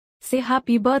say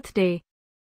happy birthday.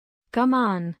 Come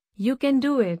on, you can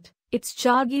do it. It's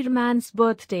Chargerman's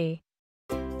birthday.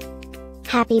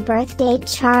 Happy birthday,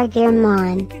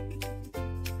 Chargerman.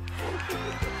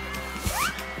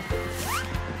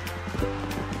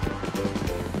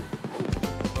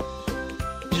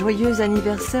 Joyeux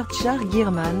anniversaire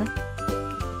Chargerman.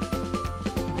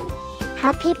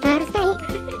 Happy birthday,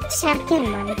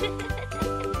 Chargerman.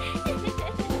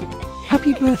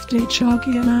 Happy birthday,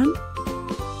 Chargerman.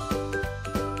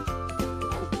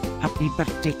 Happy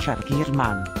birthday,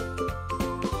 Chargerman.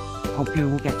 Hope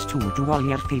you get to do all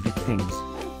your favorite things.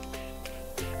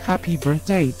 Happy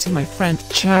birthday to my friend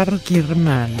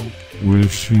Chargerman.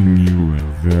 Wishing you a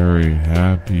very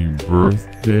happy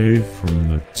birthday from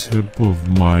the tip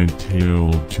of my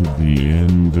tail to the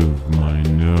end of my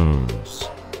nose.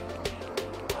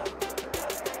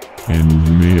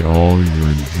 And may all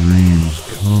your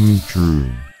dreams come true.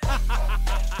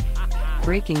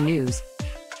 Breaking news.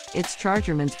 It's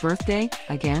Chargerman's birthday,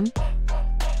 again?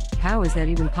 How is that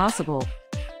even possible?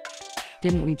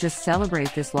 Didn't we just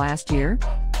celebrate this last year?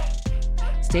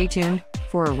 Stay tuned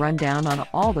for a rundown on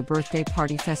all the birthday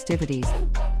party festivities.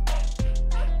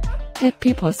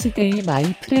 Happy birthday,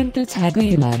 my friend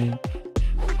Chargerman.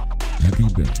 Happy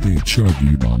birthday,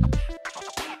 Chargerman.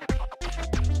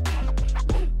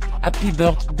 Happy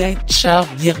birthday,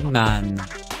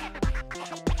 Chargerman.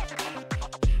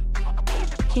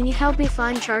 Can you help me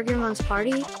find Chargerman's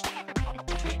party?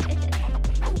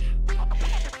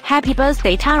 Happy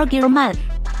birthday, Chargerman.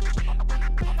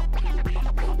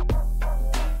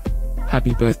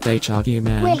 Happy birthday,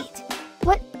 Chargerman. Wait,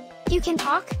 what? You can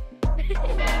talk?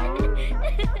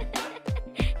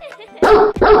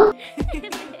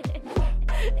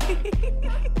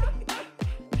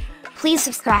 Please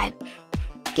subscribe,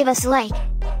 give us a like,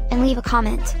 and leave a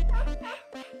comment.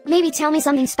 Maybe tell me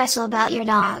something special about your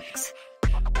dogs.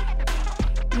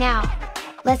 Now,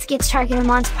 let's get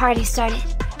Chargerman's party started.